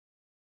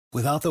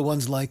Without the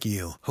ones like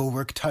you, who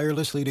work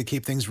tirelessly to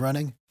keep things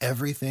running,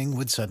 everything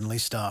would suddenly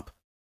stop.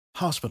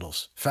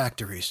 Hospitals,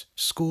 factories,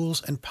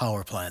 schools, and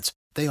power plants,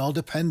 they all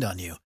depend on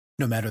you.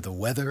 No matter the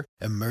weather,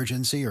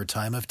 emergency, or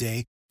time of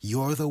day,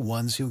 you're the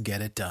ones who get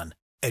it done.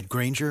 At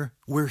Grainger,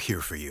 we're here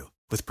for you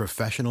with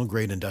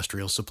professional-grade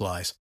industrial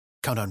supplies.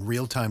 Count on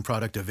real-time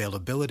product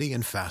availability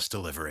and fast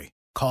delivery.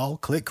 Call,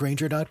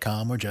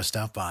 clickgrainger.com, or just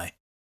stop by.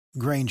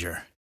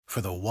 Grainger, for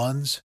the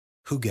ones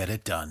who get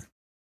it done.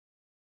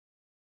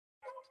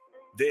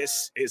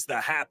 This is the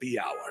Happy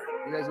Hour.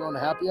 You guys want a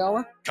happy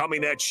hour?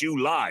 Coming at you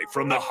live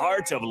from the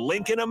heart of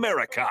Lincoln,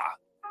 America.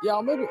 Yeah,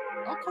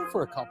 I'll come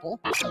for a couple.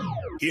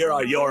 Here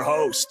are your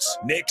hosts,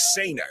 Nick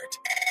Sainert.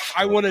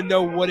 I want to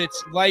know what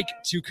it's like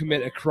to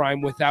commit a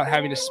crime without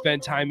having to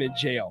spend time in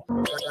jail.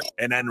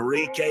 And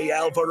Enrique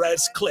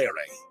Alvarez Clary.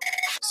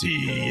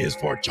 C is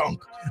for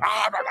chunk.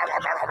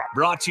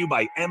 Brought to you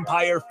by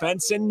Empire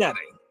Fence and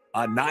Netting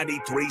on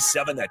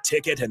 93.7 The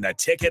Ticket and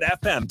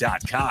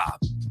theticketfm.com.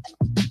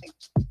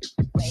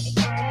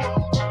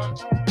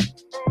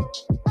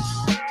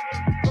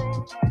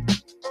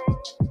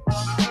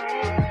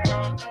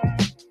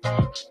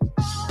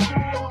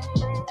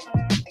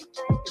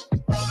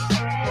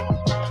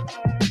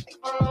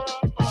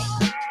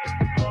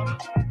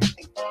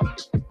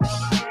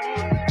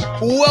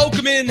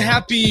 Welcome in.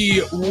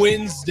 Happy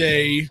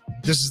Wednesday.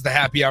 This is the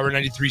Happy Hour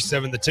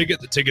 93.7 The Ticket,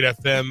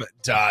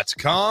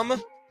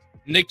 theticketfm.com.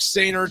 Nick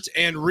Sainert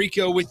and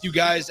Rico with you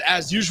guys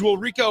as usual.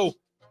 Rico,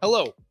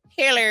 hello.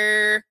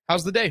 Hello.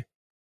 How's the day?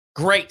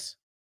 Great.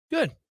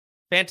 Good.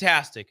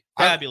 Fantastic.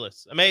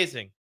 Fabulous.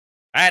 Amazing.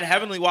 I had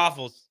heavenly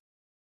waffles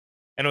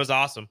and it was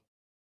awesome.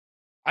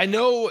 I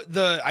know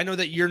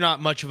that you're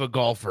not much of a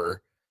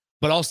golfer,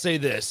 but I'll say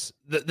this.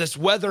 This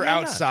weather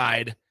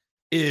outside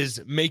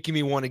is making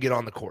me want to get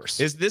on the course.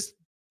 Is this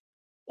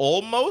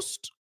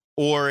almost,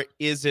 or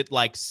is it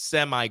like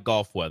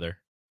semi-golf weather?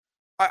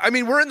 I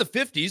mean, we're in the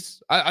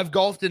 50s. I've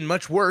golfed in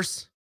much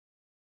worse.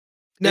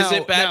 Is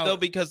it bad though?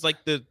 Because like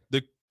the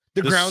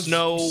ground's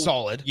snow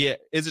solid. Yeah.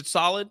 Is it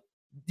solid?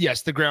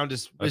 Yes, the ground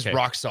is Okay.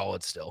 rock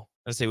solid still.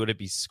 I say, would it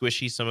be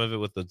squishy, some of it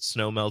with the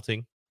snow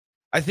melting?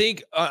 I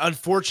think,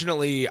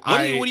 unfortunately,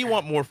 What do you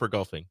want more for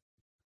golfing?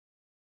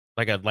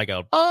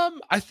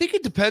 I think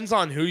it depends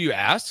on who you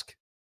ask.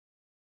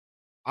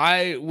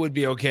 I would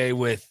be okay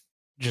with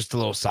just a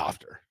little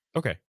softer.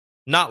 Okay.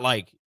 Not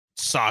like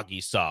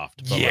soggy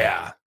soft. But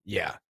Yeah.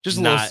 Just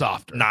a little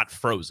softer. Not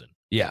frozen.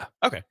 Yeah.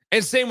 Okay.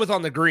 And same with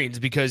on the greens,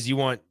 because you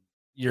want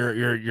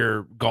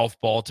your golf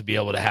ball to be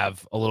able to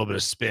have a little bit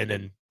of spin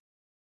and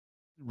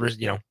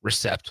receive.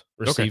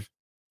 Okay.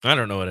 I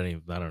don't know what I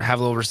don't know. Have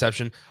a little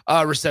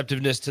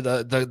receptiveness to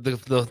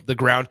the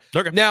ground.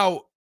 Okay.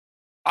 Now,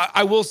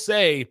 I will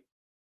say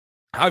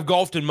I've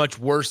golfed in much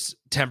worse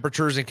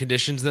temperatures and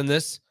conditions than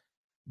this,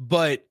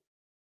 but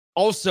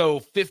also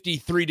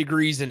 53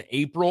 degrees in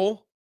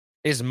April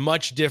is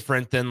much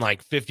different than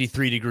like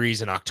 53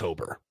 degrees in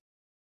October.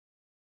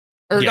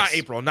 Or Yes.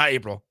 not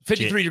April.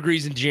 53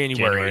 degrees in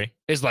January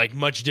is like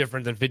much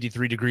different than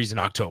 53 degrees in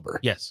October.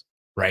 Yes.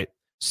 Right.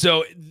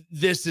 So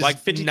this is Like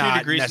 53 not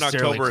degrees in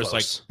necessarily October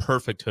close. is like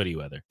perfect hoodie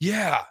weather.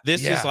 Yeah.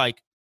 This is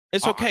like,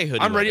 it's okay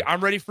hoodie I'm ready. weather.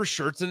 I'm ready for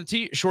shorts and a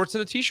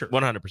t-shirt.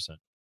 100%.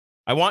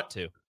 I want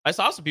to. I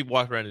saw some people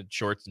walk around in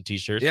shorts and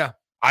t-shirts. Yeah.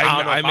 I don't know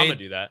if I I'm made gonna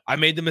do that. I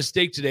made the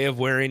mistake today of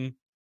wearing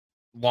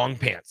long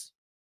pants.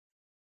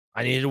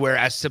 I needed to wear,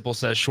 as Simple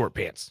says, short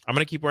pants. I'm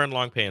gonna keep wearing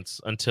long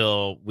pants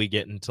until we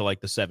get into like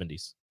the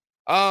 70s.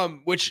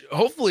 Which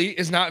hopefully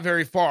is not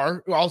very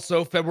far.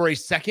 Also, February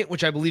 2nd,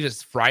 which I believe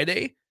is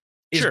Friday,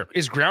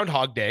 is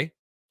Groundhog Day.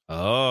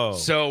 Oh.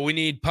 So we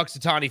need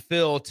Puxatawny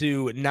Phil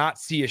to not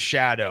see a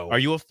shadow. Are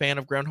you a fan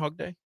of Groundhog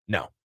Day?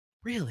 No.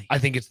 Really? I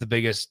think it's the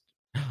biggest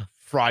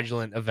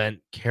fraudulent event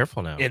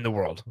Careful now. in the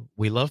world.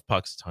 We love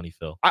Puxatawny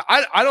Phil.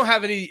 I don't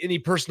have any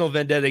personal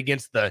vendetta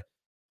against the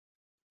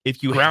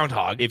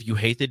groundhog. If you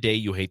hate the day,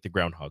 you hate the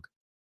groundhog.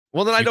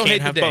 Well, then I You don't can't hate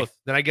the have day. both.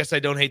 Then I guess I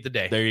don't hate the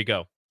day. There you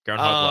go.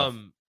 Groundhog love.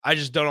 I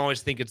just don't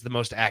always think it's the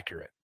most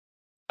accurate.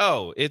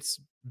 Oh, it's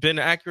been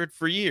accurate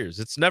for years.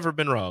 It's never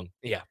been wrong.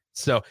 Yeah.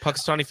 So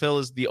Puxatawny Phil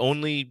is the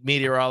only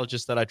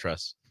meteorologist that I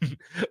trust.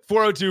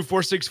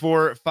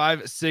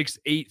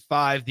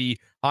 402-464-5685, the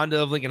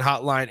Honda of Lincoln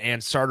hotline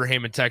and Starter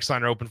Heyman text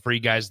line are open for you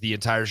guys the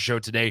entire show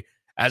today,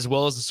 as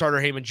well as the Starter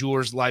Heyman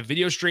Jewelers live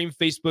video stream,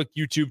 Facebook,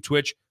 YouTube,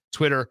 Twitch,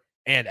 Twitter,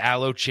 and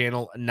Allo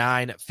channel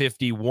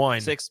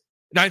 951.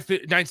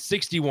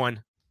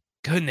 961.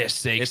 Goodness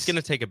sakes. It's going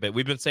to take a bit.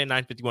 We've been saying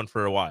 951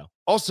 for a while.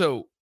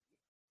 Also,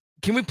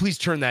 can we please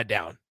turn that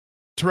down?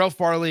 Terrell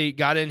Farley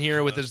got in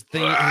here with his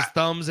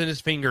thumbs and his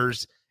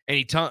fingers, and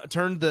he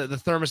turned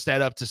the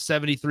thermostat up to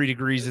 73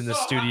 degrees in the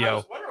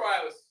studio.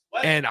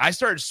 And I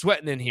started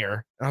sweating in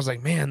here. And I was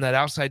like, man, that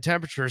outside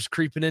temperature is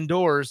creeping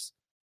indoors.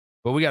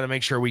 But we got to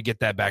make sure we get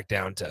that back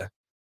down to,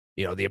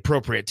 the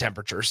appropriate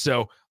temperature.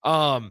 So,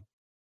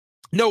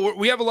 no,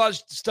 we have a lot of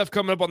stuff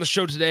coming up on the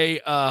show today.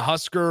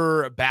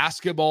 Husker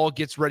basketball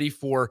gets ready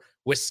for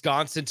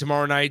Wisconsin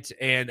tomorrow night.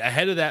 And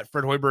ahead of that,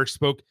 Fred Hoiberg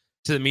spoke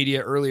to the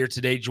media earlier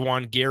today.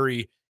 Juwan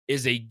Gary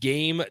is a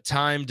game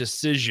time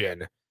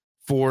decision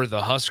for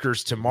the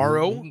Huskers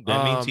tomorrow.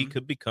 That means he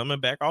could be coming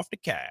back off the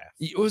calf.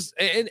 It was,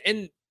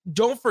 and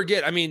don't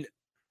forget, I mean,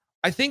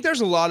 I think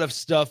there's a lot of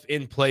stuff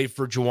in play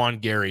for Juwan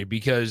Gary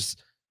because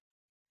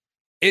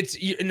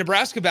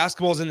Nebraska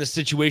basketball is in this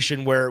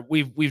situation where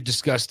we've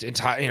discussed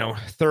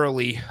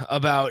thoroughly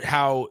about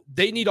how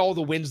they need all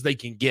the wins they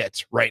can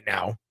get right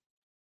now.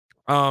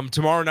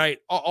 Tomorrow night,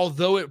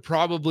 although it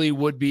probably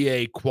would be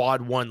a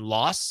quad 1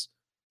 loss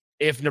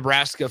if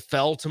Nebraska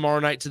fell tomorrow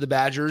night to the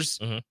Badgers,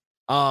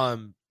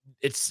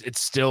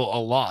 it's still a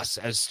loss,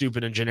 as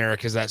stupid and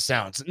generic as that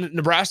sounds.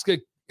 Nebraska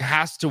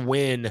has to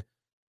win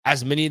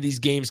as many of these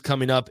games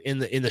coming up in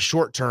the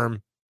short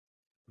term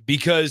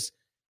because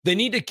they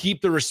need to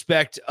keep the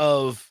respect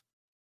of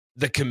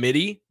the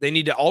committee. They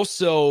need to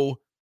also,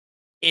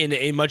 in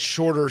a much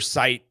shorter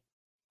sight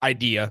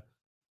idea,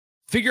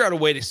 figure out a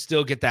way to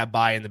still get that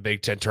bye in the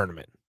Big Ten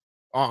tournament.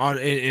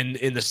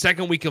 In the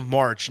second week of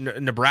March,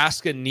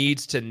 Nebraska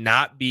needs to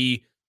not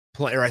be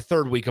playing, or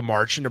third week of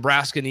March,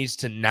 Nebraska needs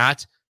to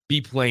not be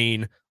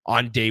playing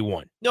on day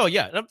 1. No,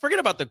 yeah. Forget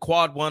about the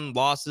quad 1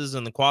 losses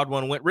and the quad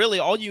 1 win. Really,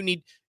 all you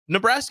need,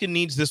 Nebraska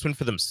needs this win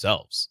for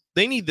themselves.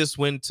 They need this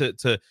win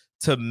to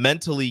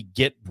mentally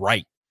get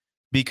right,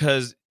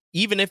 because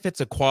even if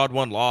it's a quad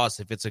 1 loss,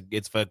 if it's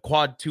a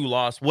quad 2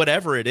 loss,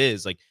 whatever it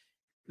is, like,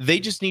 they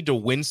just need to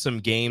win some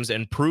games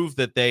and prove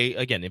that they,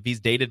 again, if he's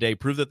day to day,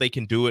 prove that they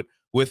can do it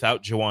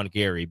without Juwan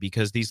Gary,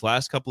 because these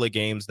last couple of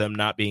games, them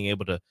not being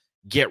able to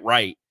get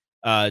right,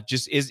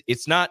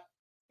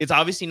 it's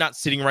obviously not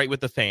sitting right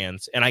with the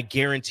fans. And I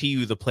guarantee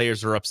you the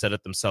players are upset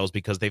at themselves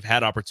because they've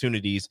had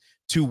opportunities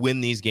to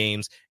win these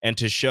games and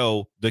to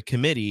show the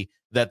committee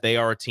that they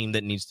are a team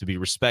that needs to be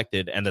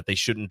respected and that they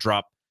shouldn't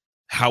drop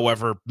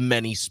however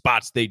many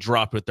spots they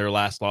dropped with their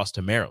last loss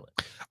to Maryland.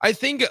 I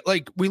think,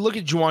 like, we look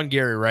at Juwan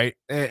Gary, right?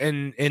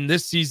 And in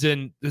this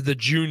season, the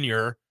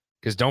junior,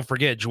 because don't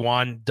forget,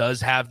 Juwan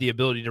does have the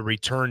ability to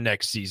return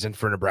next season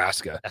for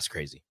Nebraska. That's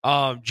crazy.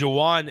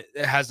 Juwan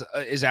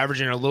is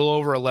averaging a little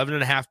over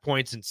 11.5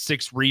 points and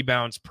 6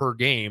 rebounds per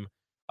game.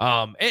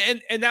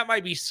 And that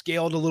might be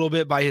scaled a little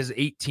bit by his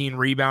 18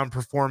 rebound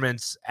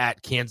performance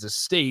at Kansas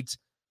State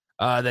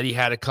that he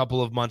had a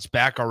couple of months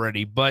back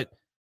already. But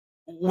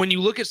when you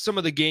look at some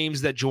of the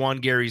games that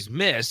Juwan Gary's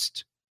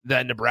missed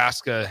that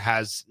Nebraska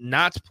has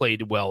not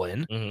played well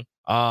in,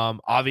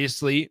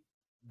 obviously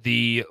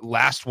the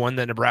last one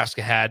that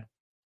Nebraska had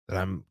that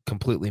I'm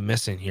completely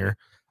missing here,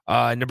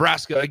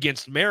 Nebraska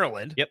against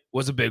Maryland,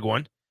 was a big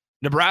one.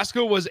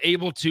 Nebraska was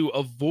able to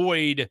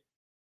avoid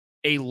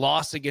a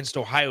loss against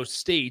Ohio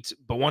State,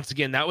 but once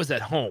again, that was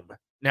at home.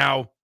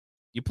 Now,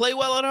 you play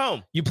well at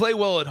home.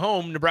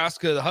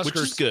 Nebraska, the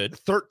Huskers, which is good.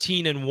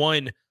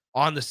 13-1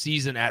 on the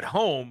season at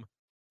home.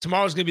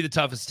 Tomorrow's going to be the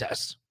toughest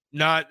test.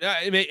 Not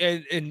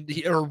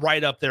or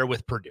right up there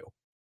with Purdue.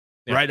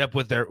 Yeah. Right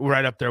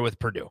up there with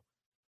Purdue.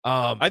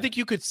 I think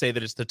you could say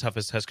that it's the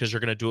toughest test because you're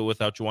going to do it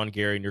without Juwan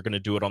Gary, and you're going to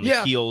do it on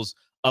the heels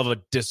of a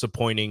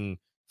disappointing,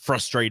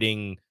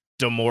 frustrating,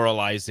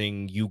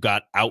 demoralizing, you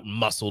got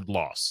out-muscled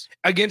loss.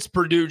 Against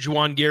Purdue,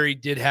 Juwan Gary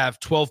did have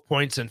 12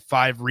 points and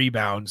 5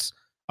 rebounds.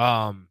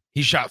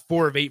 He shot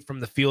 4 of 8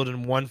 from the field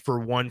and 1 for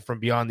 1 from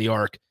beyond the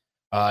arc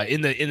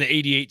in the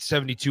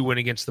 88-72 win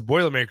against the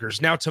Boilermakers.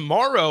 Now,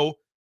 tomorrow,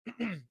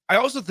 I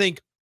also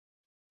think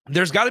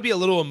there's got to be a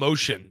little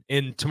emotion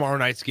in tomorrow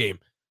night's game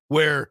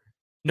where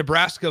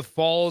Nebraska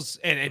falls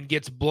and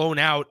gets blown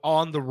out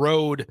on the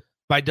road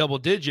by double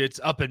digits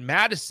up in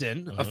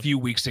Madison a few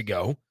weeks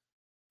ago.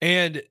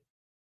 And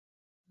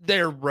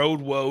their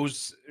road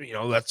woes,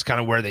 that's kind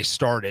of where they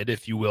started,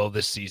 if you will,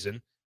 this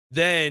season.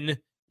 Then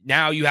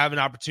now you have an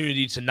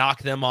opportunity to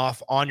knock them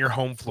off on your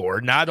home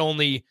floor. Not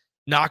only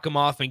knock them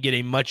off and get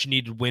a much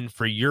needed win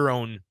for your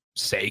own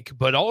sake,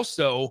 but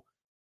also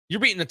you're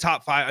beating a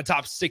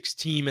top 6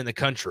 team in the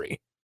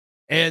country.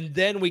 And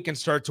then we can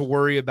start to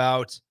worry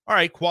about, all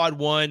right, quad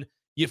 1.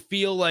 You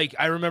feel like,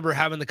 I remember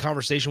having the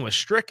conversation with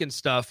Strick and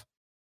stuff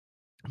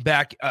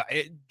back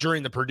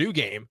during the Purdue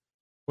game,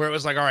 where it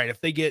was like, all right, if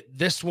they get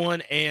this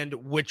one and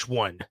which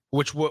one,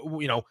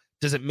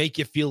 does it make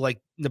you feel like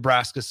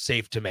Nebraska's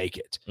safe to make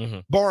it?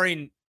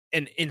 Barring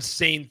an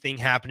insane thing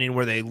happening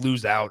where they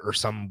lose out or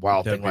some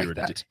wild thing like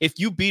that. If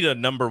you beat a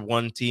number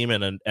 1 team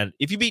and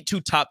if you beat 2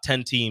 top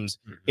 10 teams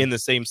in the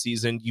same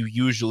season, you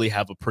usually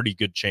have a pretty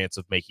good chance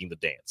of making the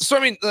dance. So, I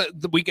mean,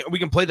 we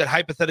can play that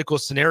hypothetical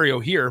scenario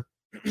here.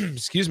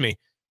 Excuse me.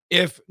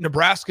 If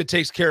Nebraska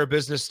takes care of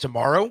business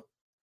tomorrow,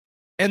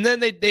 and then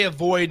they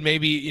avoid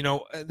maybe,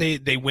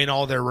 they win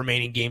all their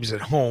remaining games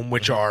at home,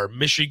 which are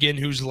Michigan,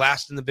 who's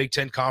last in the Big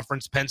Ten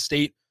Conference, Penn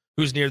State,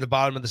 who's near the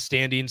bottom of the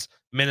standings,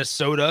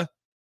 Minnesota,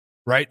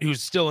 right,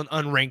 who's still an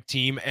unranked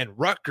team, and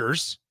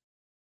Rutgers.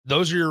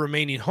 Those are your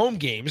remaining home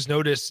games.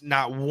 Notice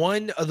not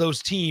one of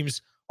those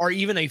teams are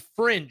even a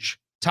fringe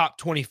top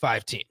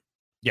 25 team.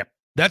 Yep.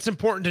 That's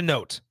important to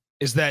note,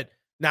 is that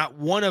not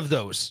one of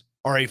those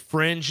are a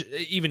fringe,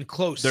 even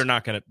close. They're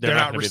not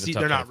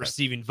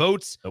receiving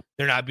votes. Nope.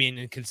 They're not being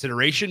in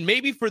consideration.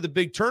 Maybe for the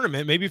big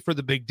tournament, maybe for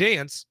the big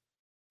dance,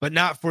 but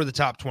not for the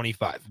top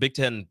 25. Big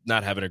Ten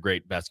not having a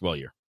great basketball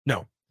year.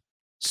 No.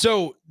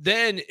 So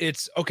then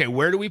it's, okay,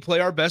 where do we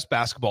play our best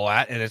basketball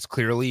at? And it's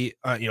clearly,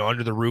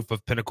 under the roof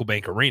of Pinnacle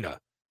Bank Arena.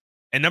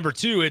 And number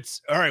two,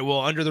 it's, all right,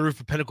 well, under the roof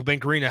of Pinnacle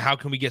Bank Arena, how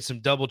can we get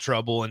some double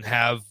trouble and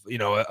have,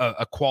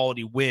 a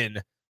quality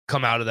win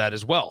come out of that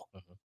as well?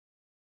 Mm-hmm.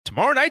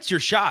 Tomorrow night's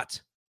your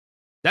shot.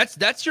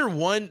 That's your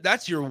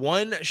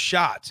one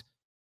shot,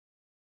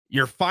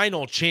 your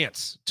final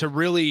chance to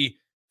really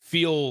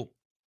feel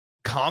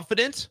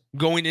confident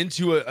going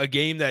into a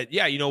game that,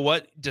 yeah, you know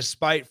what,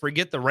 despite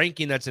forget the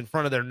ranking that's in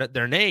front of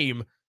their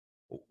name,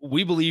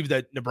 we believe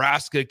that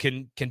Nebraska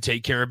can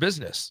take care of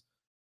business.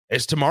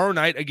 It's tomorrow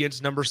night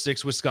against number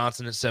 6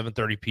 Wisconsin at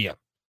 7:30 p.m.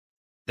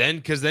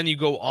 Then you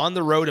go on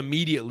the road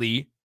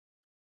immediately,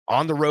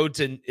 on the road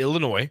to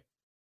Illinois,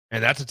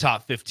 and that's a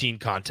top 15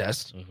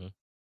 contest. Mm-hmm.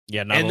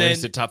 Yeah, not only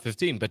is it top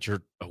 15, but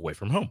you're away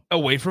from home.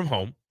 Away from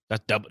home.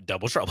 That's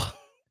double trouble.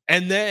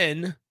 And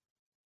then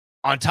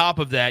on top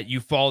of that, you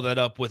follow that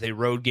up with a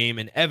road game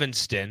in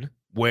Evanston,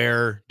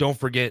 where, don't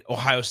forget,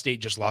 Ohio State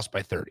just lost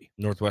by 30.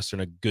 Northwestern,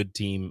 a good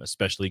team,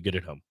 especially good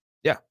at home.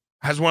 Yeah.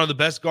 Has one of the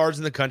best guards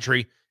in the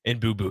country in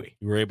Boo Buie.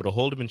 You were able to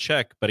hold him in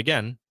check, but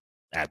again,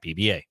 at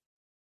PBA.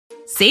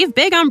 Save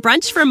big on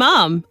brunch for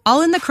mom,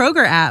 all in the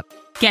Kroger app.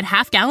 Get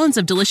half gallons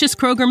of delicious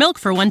Kroger milk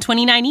for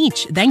 $1.29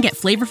 each. Then get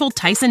flavorful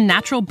Tyson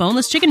natural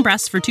boneless chicken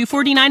breasts for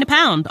 $2.49 a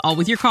pound, all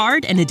with your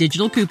card and a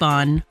digital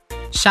coupon.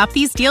 Shop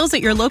these deals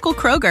at your local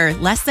Kroger,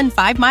 less than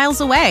 5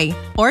 miles away.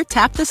 Or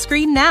tap the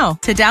screen now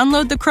to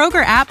download the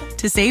Kroger app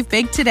to save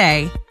big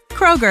today.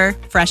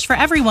 Kroger, fresh for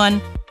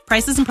everyone.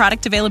 Prices and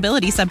product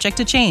availability subject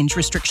to change.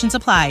 Restrictions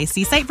apply.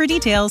 See site for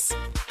details.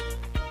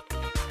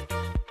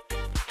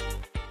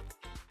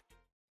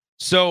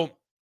 So,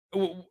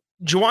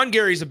 Juwan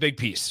Gary's a big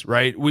piece,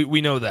 right?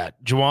 We know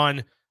that.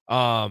 Juwan,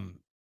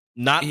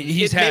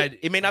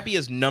 it may not be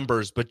his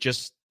numbers, but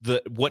just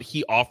what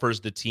he offers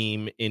the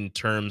team in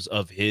terms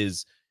of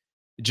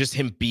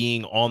him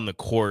being on the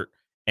court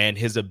and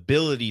his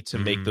ability to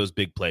make those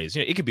big plays.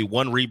 It could be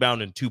 1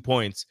 rebound and 2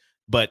 points,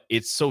 but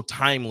it's so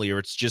timely, or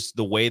it's just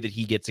the way that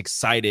he gets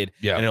excited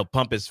and he'll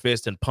pump his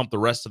fist and pump the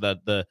rest of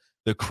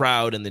the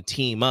crowd and the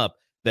team up,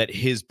 that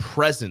his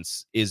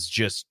presence is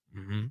just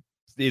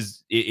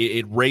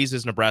it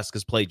raises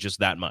Nebraska's play just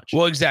that much.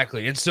 Well,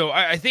 exactly. And so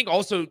I think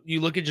also you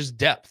look at just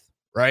depth,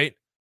 right?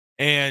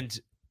 And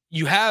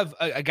you have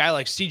a guy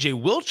like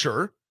CJ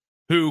Wilcher,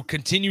 who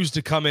continues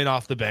to come in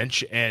off the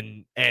bench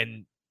and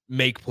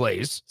make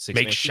plays,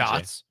 make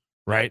shots,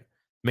 right?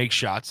 Make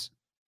shots.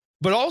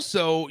 But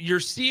also you're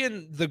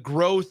seeing the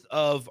growth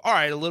of, all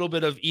right, a little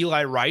bit of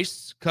Eli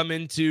Rice come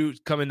into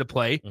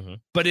play. Mm-hmm.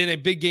 But in a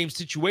big game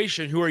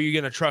situation, who are you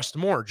going to trust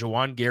more,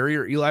 Juwan Gary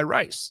or Eli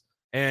Rice?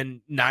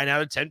 And 9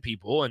 out of 10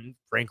 people, and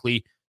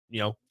frankly,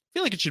 feel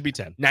like it should be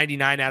 10.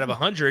 99 out of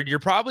 100, you're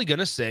probably going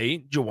to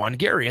say Juwan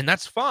Gary, and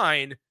that's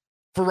fine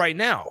for right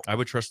now. I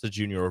would trust the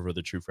junior over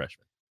the true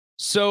freshman.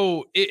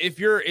 So if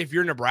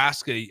you're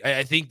Nebraska,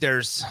 I think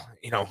there's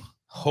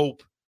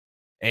hope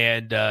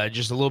and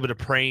just a little bit of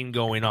praying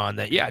going on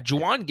that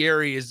Juwan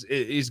Gary is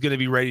going to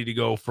be ready to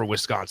go for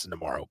Wisconsin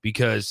tomorrow,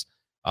 because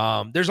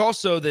there's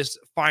also this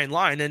fine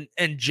line,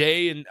 and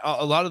Jay and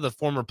a lot of the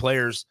former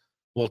players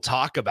will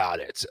talk about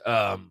it,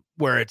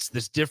 where it's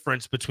this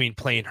difference between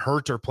playing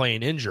hurt or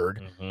playing injured.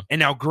 Mm-hmm. And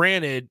now,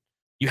 granted,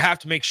 you have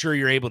to make sure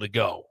you're able to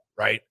go,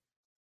 right?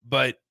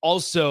 But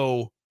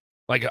also,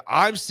 like,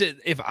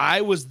 if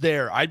I was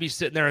there, I'd be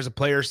sitting there as a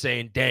player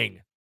saying, dang,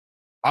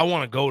 I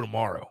want to go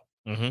tomorrow.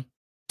 Mm-hmm.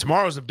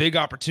 Tomorrow's a big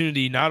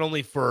opportunity, not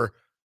only for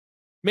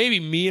maybe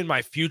me and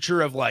my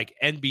future of like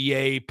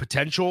NBA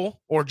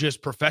potential or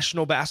just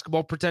professional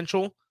basketball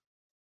potential,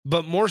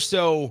 but more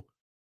so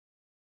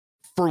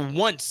for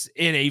once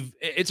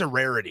it's a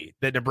rarity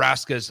that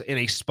Nebraska's in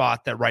a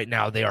spot that right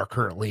now they are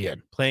currently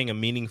in, playing a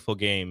meaningful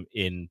game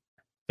in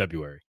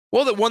February.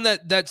 Well, the one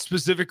that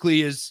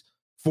specifically is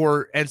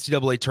for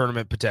NCAA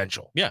tournament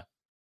potential. Yeah.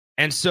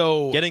 And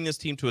so getting this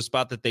team to a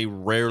spot that they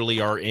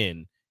rarely are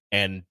in,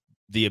 and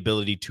the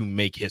ability to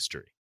make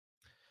history.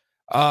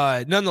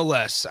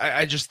 Nonetheless,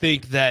 I just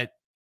think that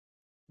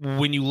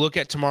when you look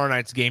at tomorrow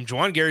night's game,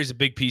 Juwan Gary's a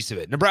big piece of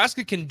it.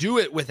 Nebraska can do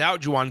it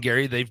without Juwan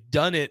Gary. They've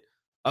done it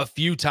a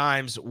few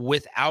times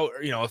without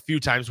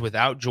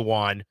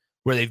Juwan,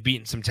 where they've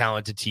beaten some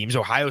talented teams.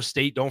 Ohio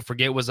State, don't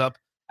forget, was up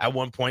at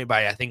one point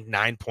by, I think,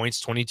 9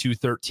 points,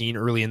 22-13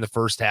 early in the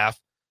first half.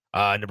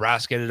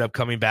 Nebraska ended up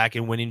coming back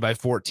and winning by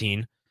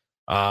 14.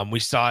 We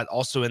saw it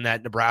also in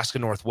that Nebraska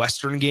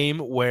Northwestern game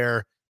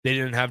where they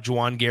didn't have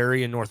Juwan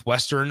Gary, and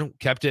Northwestern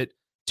kept it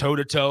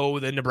toe-to-toe.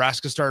 Then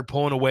Nebraska started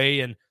pulling away,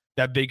 and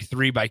that big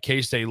 3 by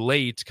K-State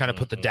late kind of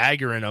put the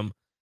dagger in them.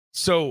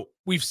 So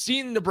we've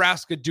seen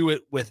Nebraska do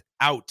it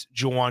without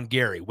Juwan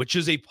Gary, which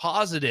is a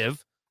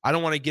positive. I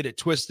don't want to get it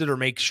twisted or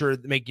make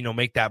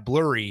that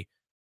blurry.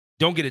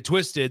 Don't get it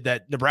twisted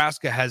that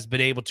Nebraska has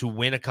been able to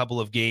win a couple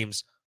of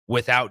games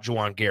without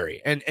Juwan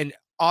Gary. And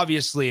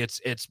obviously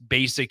it's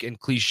basic and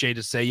cliche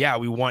to say, yeah,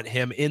 we want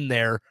him in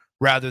there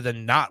rather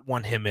than not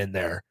want him in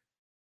there.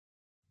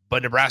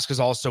 But Nebraska's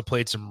also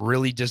played some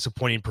really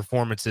disappointing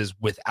performances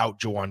without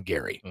Juwan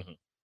Gary. Mm-hmm.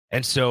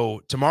 And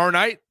so tomorrow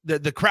night,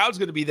 the crowd's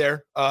going to be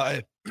there.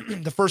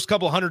 The first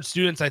couple hundred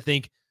students, I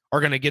think, are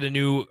going to get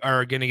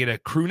a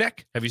crew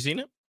neck. Have you seen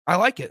it? I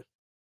like it.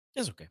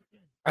 It's okay.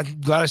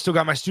 I'm glad I still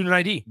got my student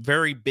ID.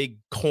 Very big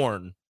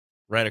corn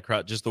right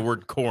across, just the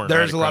word corn.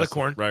 There's a lot of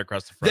corn right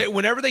across the front.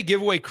 Whenever they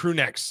give away crew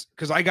necks,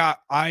 because I got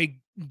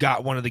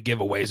one of the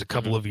giveaways a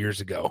couple of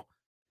years ago,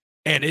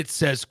 and it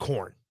says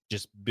corn.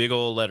 Just big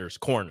old letters,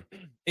 corn.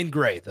 In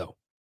gray, though.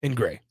 In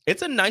gray.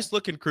 It's a nice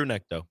looking crew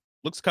neck, though.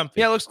 Looks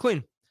comfy. Yeah, it looks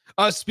clean.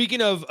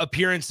 Speaking of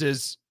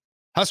appearances,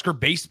 Husker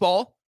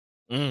baseball,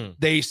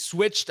 they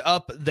switched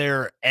up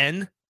their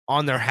N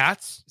on their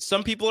hats.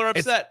 Some people are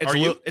upset.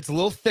 It's a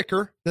little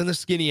thicker than the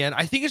skinny N.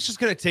 I think it's just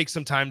going to take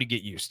some time to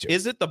get used to.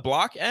 Is it the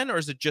block N or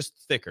is it just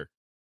thicker?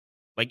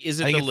 Like, is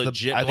it the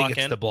legit block N? I think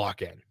it's the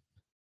block N.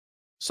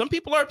 Some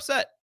people are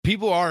upset.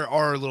 People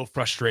are a little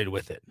frustrated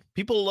with it.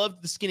 People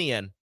love the skinny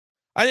N.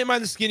 I didn't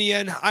mind the skinny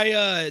N.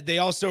 They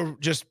also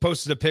just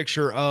posted a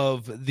picture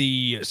of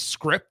the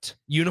script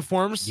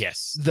uniforms.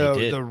 Yes,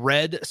 the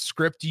red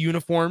script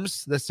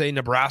uniforms that say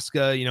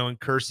Nebraska, in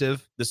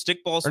cursive. The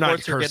stickball sports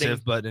not cursive, are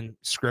getting, but in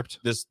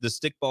script. The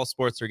stickball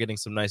sports are getting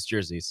some nice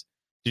jerseys.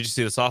 Did you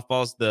see the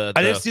softballs?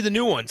 I didn't see the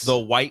new ones. The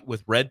white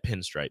with red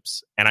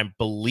pinstripes, and I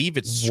believe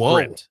it's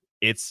script.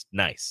 It's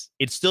nice.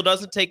 It still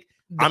doesn't take.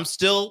 I'm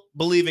still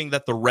believing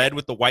that the red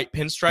with the white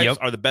pinstripes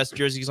are the best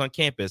jerseys on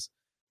campus.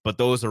 But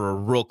those are a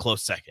real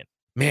close second.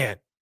 Man,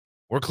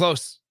 we're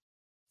close.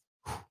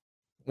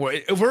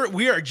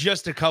 We are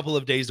just a couple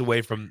of days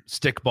away from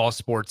stickball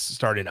sports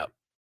starting up.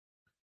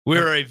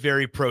 We're a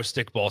very pro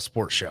stickball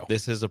sports show.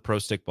 This is a pro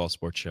stickball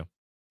sports show.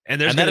 And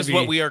that is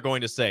what we are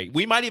going to say.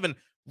 We might even,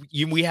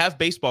 we have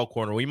baseball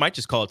corner. We might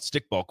just call it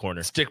stickball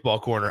corner.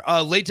 Stickball corner.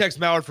 Latex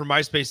Mallard from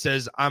MySpace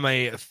says, I'm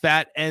a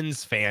Fat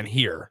Ends fan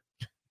here.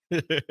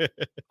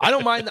 I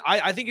don't mind.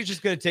 I think it's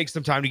just going to take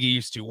some time to get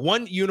used to.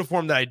 One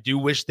uniform that I do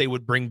wish they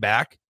would bring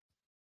back,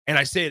 and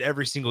I say it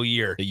every single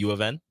year. The U of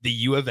N? The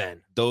U of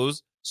N.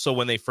 Those, so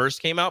when they first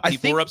came out,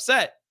 people were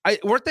upset.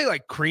 Weren't they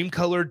like cream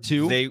colored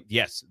too?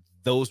 Yes,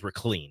 those were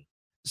clean.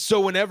 So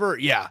whenever,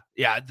 the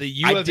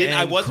U of N,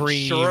 I wasn't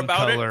sure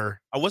about it.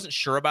 I wasn't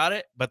sure about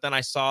it, but then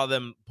I saw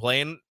them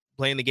playing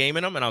the game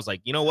in them, and I was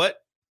like, you know what?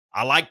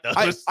 I like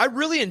those. I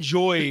really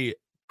enjoy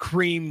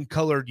cream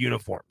colored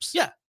uniforms.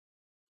 Yeah.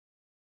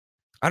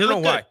 I don't know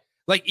why.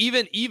 Like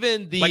even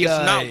the it's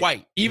not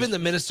white. Even the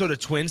Minnesota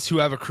Twins who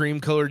have a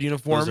cream colored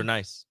uniform. Those are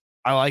nice.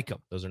 I like them.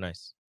 Those are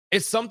nice.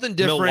 It's something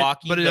different,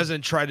 but it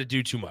doesn't try to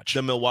do too much.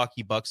 The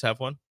Milwaukee Bucks have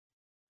one.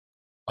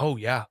 Oh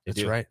yeah,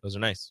 that's right. Those are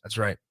nice. That's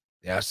right.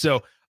 Yeah.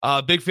 So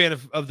big fan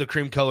of the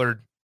cream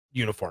colored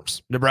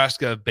uniforms.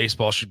 Nebraska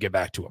baseball should get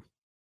back to them.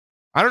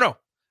 I don't know.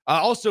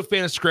 Also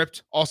fan of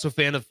script. Also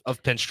fan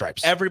of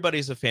pinstripes.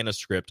 Everybody's a fan of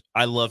script.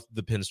 I love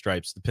the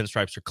pinstripes. The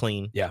pinstripes are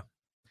clean. Yeah.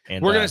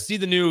 And we're going to see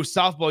the new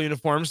softball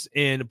uniforms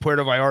in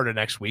Puerto Vallarta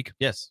next week.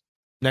 Yes.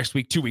 Next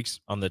week, 2 weeks.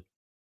 On the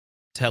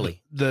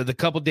telly. The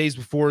couple days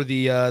before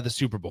the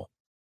Super Bowl.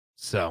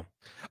 So,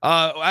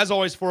 as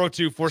always,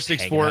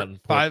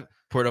 402-464-5.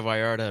 Puerto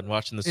Vallarta and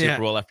watching the Super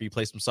Bowl after you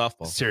play some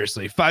softball.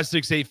 Seriously.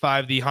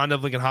 5685, the Honda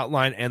of Lincoln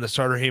hotline and the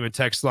Starter Heyman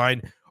text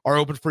line are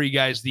open for you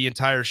guys the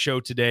entire show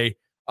today.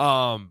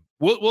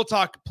 We'll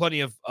talk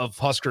plenty of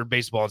Husker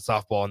baseball and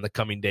softball in the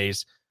coming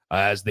days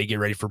as they get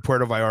ready for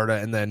Puerto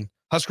Vallarta, and then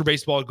Husker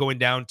baseball going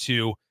down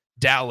to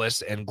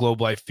Dallas and Globe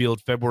Life Field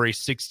February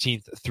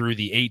 16th through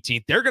the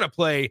 18th. They're going to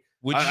play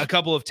a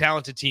couple of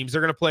talented teams.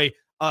 They're going to play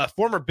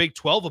former Big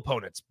 12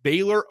 opponents.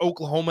 Baylor,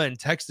 Oklahoma, and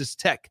Texas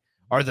Tech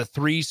are the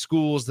three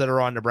schools that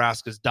are on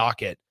Nebraska's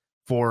docket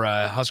for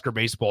Husker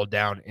baseball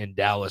down in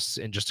Dallas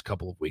in just a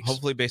couple of weeks.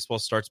 Hopefully baseball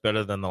starts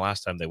better than the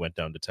last time they went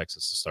down to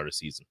Texas to start a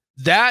season.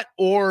 That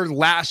or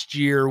last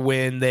year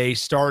when they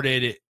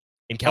started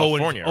in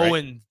California,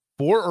 0-4,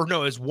 or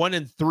no, it was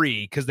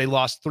 1-3 because they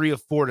lost 3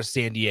 of 4 to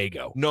San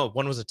Diego. No,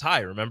 one was a tie,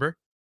 remember?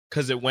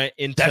 Because it went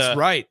into that's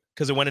right.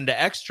 Because it went into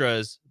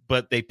extras,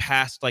 but they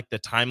passed like the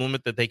time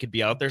limit that they could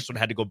be out there, so it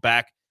had to go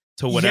back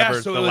to whatever.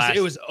 Yeah, so it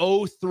was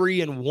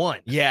 0-3-1.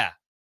 Yeah,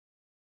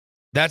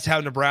 that's how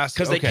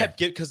Nebraska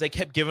because they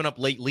kept giving up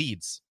late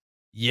leads.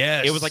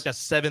 Yes, it was like the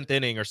 7th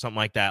inning or something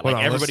like that. Hold like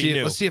on, everybody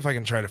knew. Let's see if I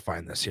can try to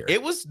find this here.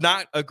 It was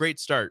not a great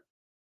start.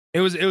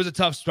 It was a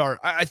tough start.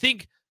 I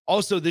think.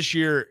 Also, this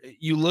year,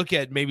 you look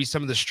at maybe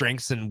some of the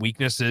strengths and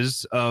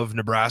weaknesses of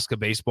Nebraska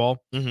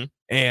baseball,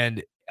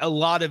 and a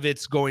lot of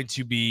it's going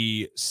to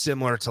be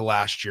similar to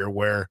last year,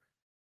 where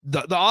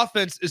the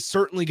offense is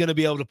certainly going to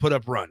be able to put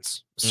up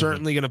runs,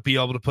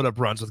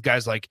 with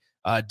guys like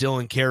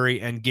Dylan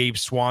Carey and Gabe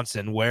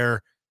Swanson,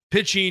 where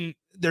pitching,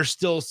 there's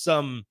still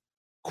some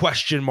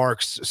question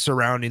marks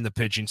surrounding the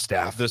pitching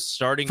staff. The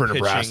starting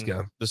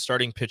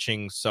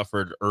pitching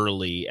suffered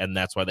early, and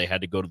that's why they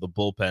had to go to the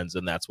bullpens,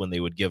 and that's when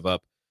they would give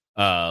up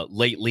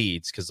late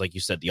leads, because like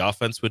you said, the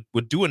offense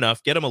would do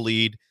enough, get them a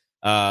lead.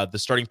 The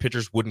starting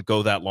pitchers wouldn't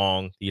go that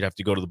long. You'd have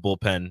to go to the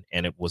bullpen,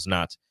 and it was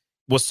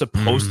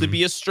supposed to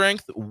be a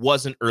strength,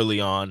 wasn't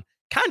early on.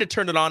 Kind of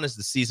turned it on as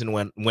the season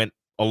went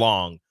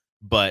along,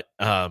 but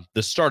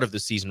the start of the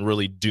season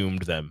really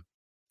doomed them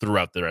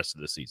throughout the rest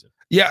of the season.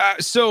 Yeah.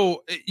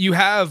 So you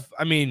have,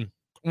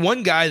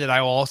 one guy that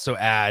I will also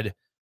add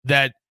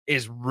that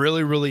is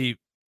really, really,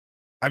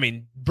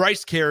 Dylan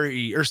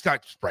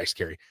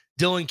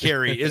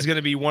Carey is going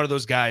to be one of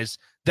those guys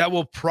that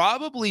will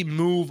probably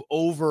move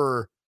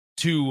over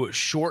to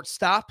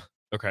shortstop.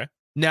 Okay.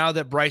 Now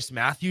that Bryce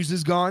Matthews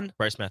is gone.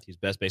 Bryce Matthews,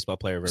 best baseball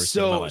player I've ever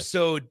seen in my life.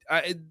 So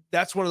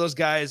that's one of those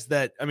guys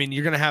that,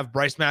 you're going to have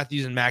Bryce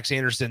Matthews and Max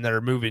Anderson that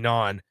are moving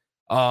on.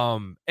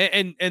 And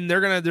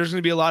there's going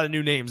to be a lot of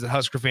new names that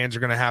Husker fans are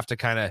going to have to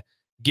kind of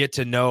get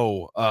to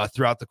know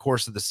throughout the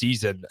course of the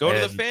season. Go to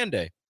the fan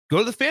day. Go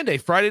to the fan day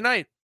Friday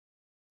night.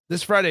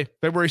 This Friday,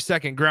 February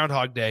 2nd,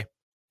 Groundhog Day.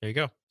 There you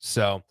go.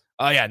 So,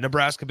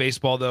 Nebraska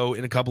baseball though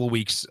in a couple of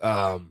weeks.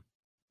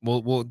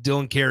 We'll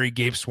Dylan Carey,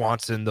 Gabe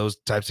Swanson, those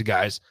types of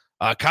guys.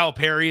 Kyle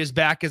Perry is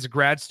back as a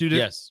grad student.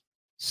 Yes.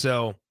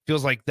 So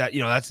feels like that,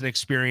 that's an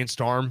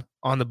experienced arm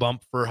on the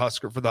bump for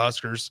the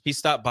Huskers. He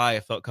stopped by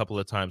a couple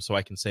of times, so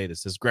I can say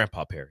this is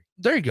Grandpa Perry.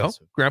 There you go.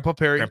 Grandpa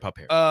Perry. Grandpa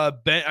Perry.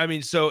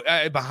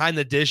 Behind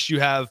the dish, you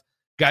have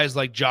guys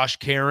like Josh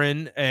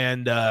Caron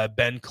and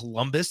Ben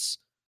Columbus,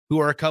 who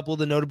are a couple of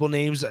the notable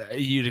names.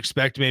 You'd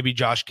expect maybe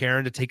Josh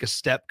Caron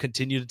to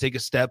continue to take a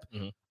step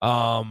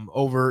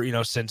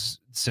over, since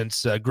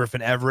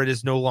Griffin Everett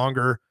is no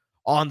longer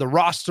on the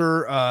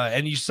roster.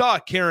 And you saw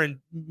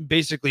Caron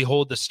basically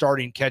hold the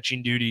starting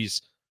catching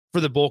duties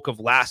for the bulk of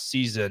last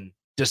season,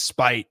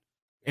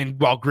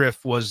 while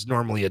Griff was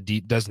normally a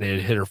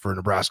designated hitter for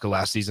Nebraska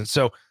last season.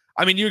 So,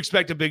 you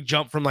expect a big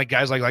jump from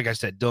guys like I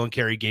said, Dylan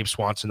Carey, Gabe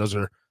Swanson. Those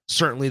are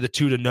certainly the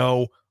two to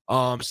know.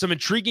 Some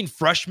intriguing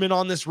freshmen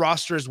on this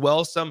roster as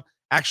well. Some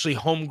actually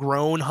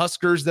homegrown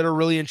Huskers that are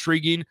really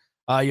intriguing.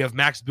 You have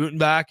Max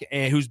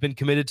Butenbach, who's been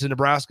committed to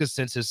Nebraska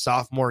since his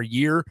sophomore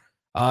year,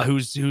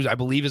 who's I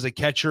believe is a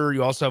catcher.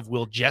 You also have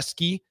Will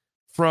Jeske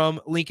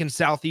from Lincoln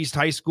Southeast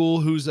High School,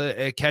 who's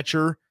a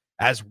catcher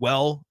as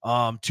well.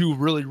 Two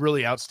really,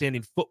 really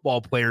outstanding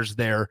football players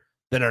there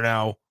that are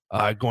now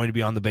going to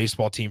be on the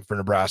baseball team for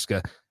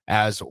Nebraska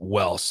as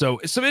well. So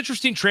some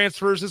interesting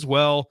transfers as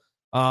well.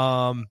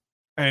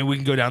 We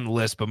can go down the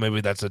list, but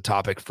maybe that's a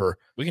topic for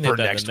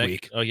next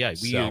week. Oh yeah,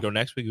 we can go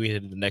next week. We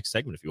can hit the next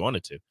segment if you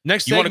wanted to.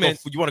 Next segment,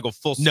 you want to go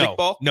full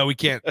stickball? No, we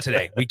can't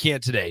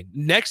today.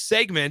 Next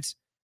segment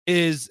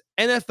is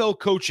NFL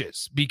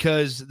coaches,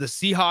 because the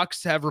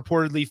Seahawks have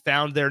reportedly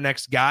found their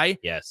next guy.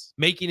 Yes,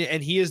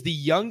 and he is the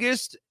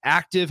youngest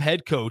active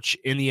head coach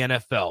in the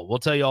NFL. We'll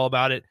tell you all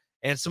about it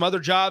and some other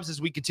jobs as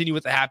we continue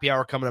with the happy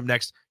hour coming up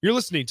next. You're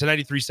listening to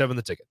 93.7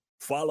 The Ticket.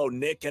 Follow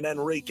Nick and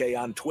Enrique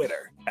on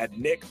Twitter at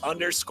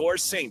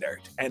Nick_Sainert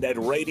and at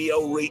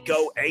Radio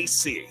Rico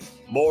AC.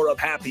 More of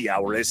Happy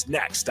Hour is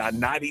next on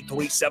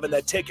 93.7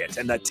 The Ticket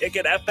and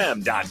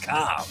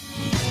theticketfm.com.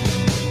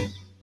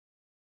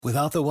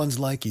 Without the ones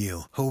like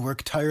you, who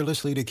work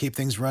tirelessly to keep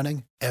things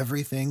running,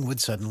 everything would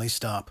suddenly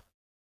stop.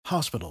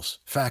 Hospitals,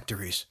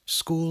 factories,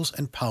 schools,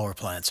 and power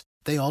plants,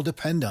 they all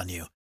depend on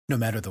you. No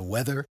matter the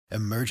weather,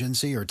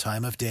 emergency, or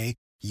time of day,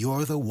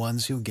 you're the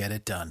ones who get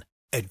it done.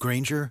 At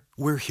Grainger,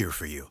 we're here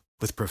for you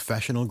with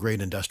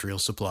professional-grade industrial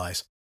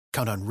supplies.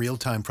 Count on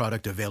real-time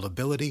product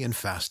availability and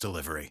fast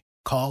delivery.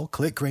 Call,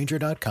 click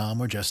Grainger.com,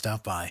 or just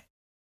stop by.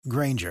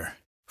 Grainger,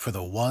 for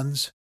the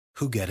ones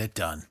who get it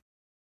done.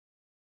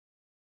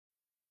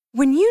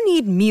 When you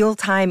need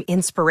mealtime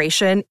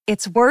inspiration,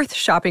 it's worth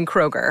shopping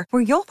Kroger,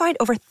 where you'll find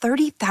over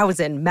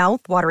 30,000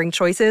 mouth-watering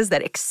choices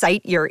that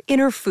excite your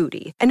inner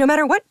foodie. And no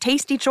matter what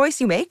tasty choice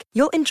you make,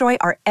 you'll enjoy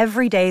our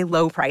everyday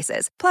low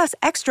prices, plus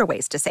extra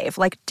ways to save,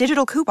 like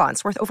digital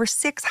coupons worth over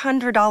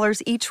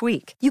 $600 each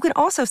week. You can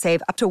also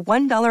save up to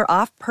 $1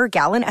 off per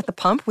gallon at the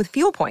pump with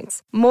fuel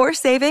points. More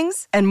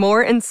savings and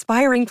more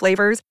inspiring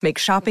flavors make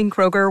shopping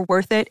Kroger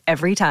worth it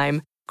every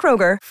time.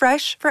 Kroger,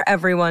 fresh for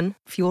everyone.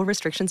 Fuel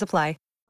restrictions apply.